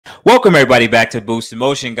Welcome everybody back to Boost in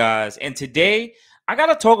Motion, guys. And today I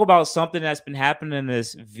gotta talk about something that's been happening in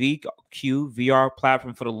this VQ VR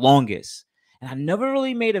platform for the longest. And I never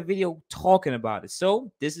really made a video talking about it.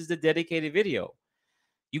 So this is the dedicated video.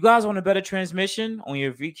 You guys want a better transmission on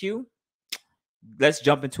your VQ? Let's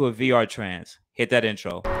jump into a VR trans. Hit that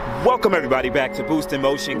intro. Welcome everybody back to Boost in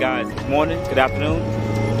Motion, guys. Good morning, good afternoon,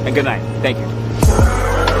 and good night. Thank you.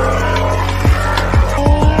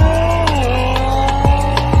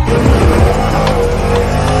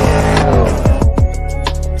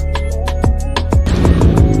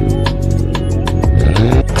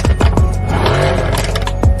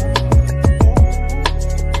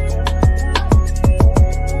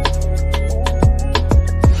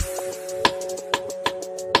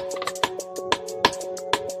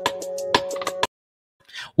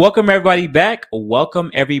 Welcome everybody back. Welcome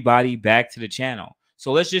everybody back to the channel.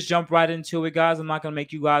 So let's just jump right into it, guys. I'm not gonna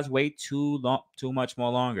make you guys wait too much more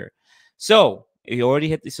longer. So if you already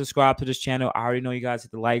hit the subscribe to this channel, I already know you guys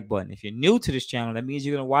hit the like button. If you're new to this channel, that means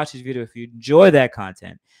you're gonna watch this video. If you enjoy that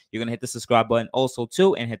content, you're gonna hit the subscribe button also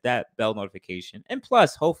too, and hit that bell notification. And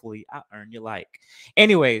plus, hopefully, I'll earn your like.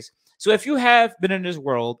 Anyways, so if you have been in this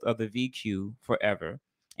world of the VQ forever,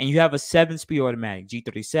 and you have a 7-speed automatic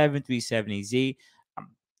G37 370Z.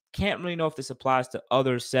 Can't really know if this applies to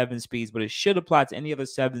other 7 speeds, but it should apply to any other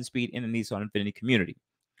 7-speed in the Nissan Infiniti community,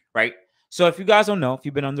 right? So if you guys don't know, if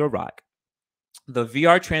you've been under a rock, the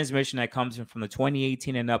VR transmission that comes in from the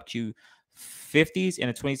 2018 and up Q50s and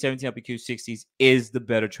the 2017 up to Q60s is the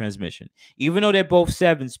better transmission. Even though they're both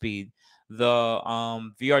 7-speed, the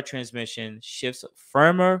VR transmission shifts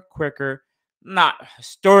firmer, quicker, not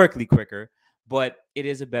historically quicker, but it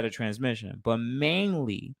is a better transmission. But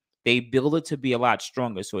mainly, they build it to be a lot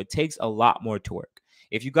stronger, so it takes a lot more torque.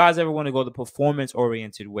 If you guys ever want to go the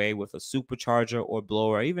performance-oriented way with a supercharger or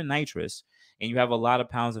blower, or even nitrous, and you have a lot of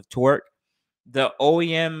pounds of torque, the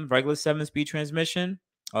OEM regular 7-speed transmission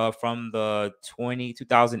from the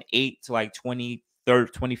 2008 to like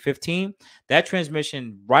 2015, that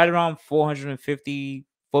transmission right around 450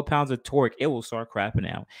 foot-pounds of torque, it will start crapping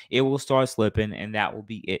out. It will start slipping, and that will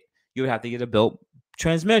be it. You would have to get a built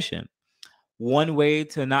transmission. One way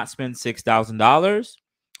to not spend $6,000,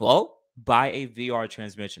 well, buy a VR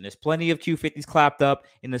transmission. There's plenty of Q50s clapped up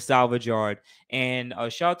in the salvage yard. And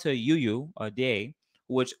a shout out to Yu Day,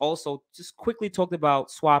 which also just quickly talked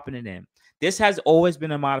about swapping it in. This has always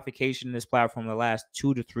been a modification in this platform the last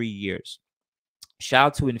 2 to 3 years. Shout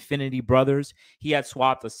out to Infiniti Brothers. He had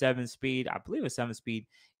swapped a 7-speed, I believe a 7-speed,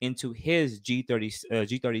 into his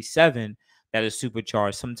G37 that is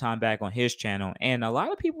supercharged sometime back on his channel. And a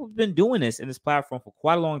lot of people have been doing this in this platform for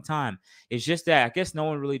quite a long time. It's just that I guess no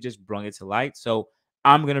one really just brought it to light. So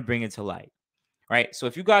I'm going to bring it to light. Right. So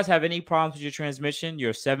if you guys have any problems with your transmission,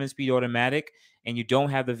 your 7-speed automatic, and you don't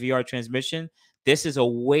have the VR transmission, this is a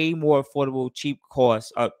way more affordable, cheap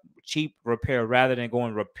cost, cheap repair rather than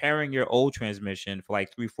repairing your old transmission for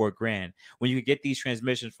like $3-4 grand. When you can get these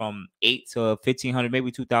transmissions from $800 to $1,500,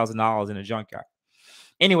 maybe $2,000 in a junkyard.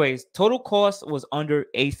 Anyways, total cost was under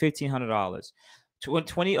 $1,500.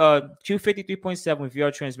 Q50 3.7 with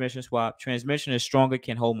VR transmission swap. Transmission is stronger,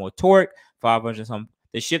 can hold more torque, 500 something.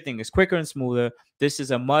 The shifting is quicker and smoother. This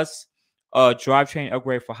is a must drivetrain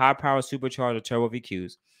upgrade for high power supercharged or turbo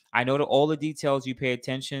VQs. I know that all the details you pay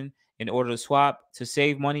attention in order to swap. To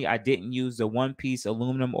save money, I didn't use the one-piece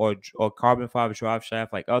aluminum or carbon fiber drive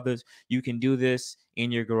shaft like others. You can do this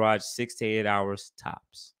in your garage 6 to 8 hours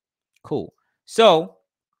tops. Cool. So,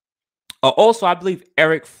 also, I believe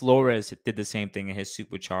Eric Flores did the same thing in his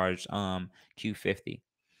supercharged Q50.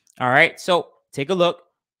 All right, so take a look.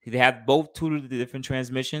 They have both two of the different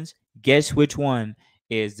transmissions. Guess which one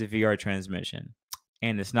is the VR transmission?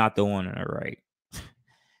 And it's not the one on the right.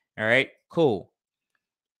 All right, cool.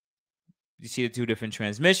 You see the two different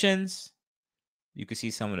transmissions. You can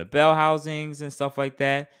see some of the bell housings and stuff like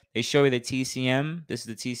that. They show you the TCM. This is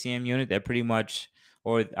the TCM unit that pretty much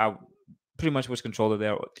was controller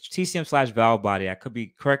there. TCM / valve body. I could be,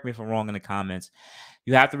 correct me if I'm wrong in the comments.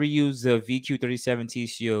 You have to reuse the VQ37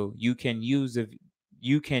 TCO. You can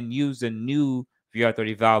use the new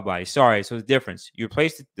VR30 valve body. Sorry, so the difference. You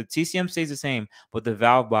replace the TCM stays the same, but the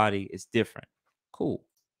valve body is different. Cool.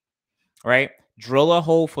 All right. Drill a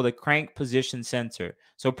hole for the crank position sensor.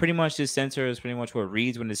 So pretty much this sensor is pretty much what it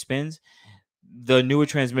reads when it spins. The newer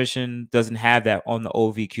transmission doesn't have that on the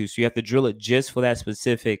old VQ, so you have to drill it just for that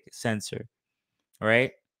specific sensor. All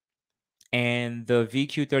right. And the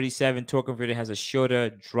VQ37 torque converter has a shorter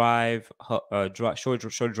drive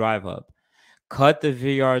hub. Cut the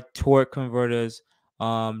VR torque converters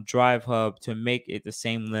drive hub to make it the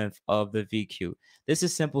same length of the VQ. This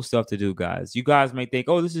is simple stuff to do, guys. You guys may think,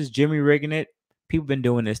 oh, this is Jimmy rigging it. People been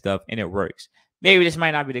doing this stuff and it works. Maybe this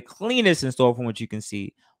might not be the cleanest install from what you can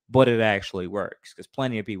see, but it actually works because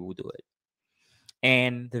plenty of people will do it.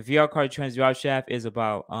 And the VR card trans drive shaft is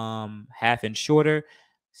about half inch shorter.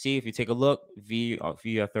 See, if you take a look,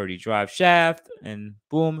 VR30 drive shaft, and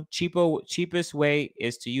boom, cheapest way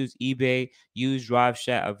is to use eBay, use drive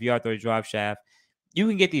shaft, a VR30 drive shaft. You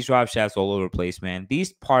can get these drive shafts all over the place, man.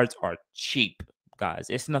 These parts are cheap, guys.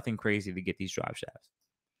 It's nothing crazy to get these drive shafts.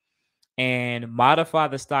 And modify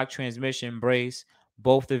the stock transmission brace.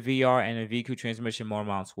 Both the VR and the VQ transmission motor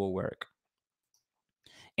mounts will work.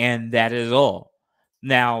 And that is all.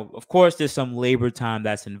 Now, of course, there's some labor time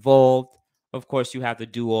that's involved. Of course, you have to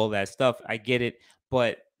do all that stuff. I get it.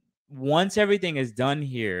 But once everything is done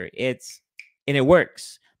here, it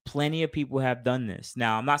works. Plenty of people have done this.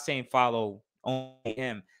 Now, I'm not saying follow only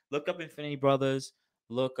him. Look up Infiniti Brothers.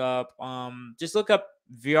 Look up, just look up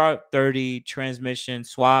VR30 transmission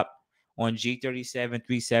swap on G37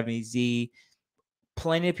 370Z.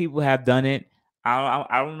 Plenty of people have done it. I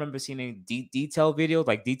don't remember seeing any detailed videos,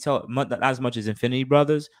 like not as much as Infiniti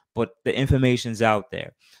Brothers, but the information's out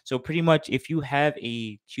there. So pretty much if you have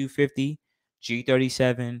a Q50,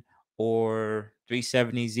 G37, or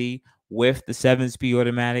 370Z with the 7-speed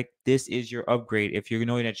automatic, this is your upgrade if you're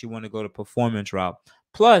knowing that you want to go the performance route.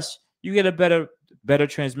 Plus, you get a better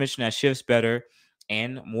transmission that shifts better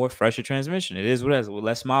and more fresher transmission. It is what it is, with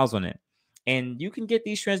less miles on it. And you can get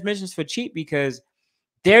these transmissions for cheap because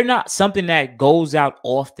they're not something that goes out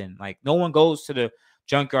often. Like, no one goes to the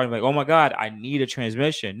junkyard and like, oh my God, I need a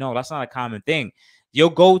transmission. No, that's not a common thing.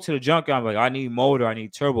 You'll go to the junkyard and like, I need motor, I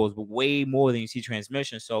need turbos, but way more than you see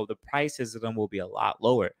transmission. So the prices of them will be a lot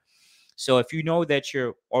lower. So if you know that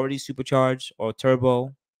you're already supercharged or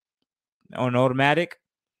turbo or an automatic,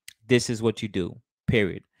 this is what you do,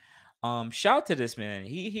 period. Shout out to this man.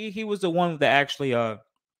 He was the one that actually I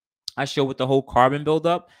showed with the whole carbon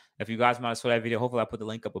buildup. If you guys might have saw that video, hopefully I'll put the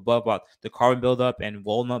link up above about the carbon buildup and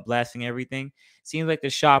walnut blasting everything. Seems like the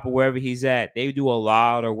shop or wherever he's at, they do a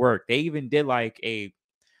lot of work. They even did like a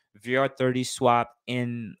VR30 swap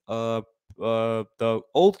in the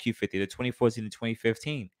old Q50, the 2014 and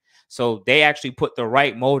 2015. So they actually put the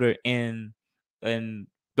right motor in the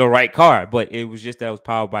right car, but it was just that it was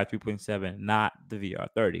powered by 3.7, not the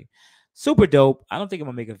VR30. Super dope. I don't think I'm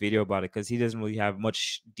gonna make a video about it because he doesn't really have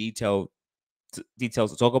much details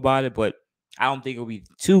to talk about it, but I don't think it'll be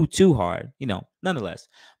too hard, nonetheless.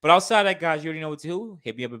 But outside that, guys, you already know what to do.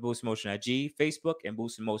 Hit me up at boostinmotion.g, Facebook, and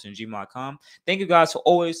boostinmotion.gmail.com. Thank you guys for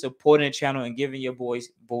always supporting the channel and giving your boys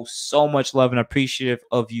both so much love, and appreciative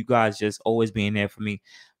of you guys just always being there for me.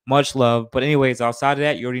 Much love. But anyways, outside of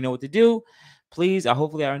that, you already know what to do. Please,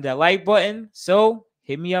 hopefully I earned that like button. So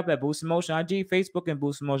hit me up at boostinmotion.g, Facebook, and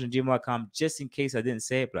boostinmotion.gmail.com, just in case I didn't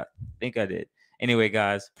say it, but I think I did. Anyway,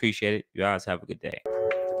 guys, appreciate it. You guys have a good day.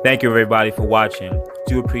 Thank you, everybody, for watching.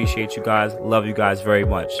 Do appreciate you guys. Love you guys very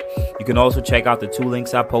much. You can also check out the 2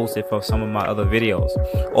 links I posted for some of my other videos.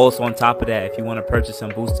 Also, on top of that, if you want to purchase some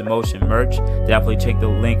Boost in Motion merch, definitely check the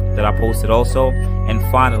link that I posted also. And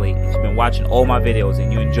finally, if you've been watching all my videos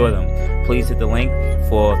and you enjoy them, please hit the link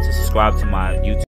to subscribe to my YouTube.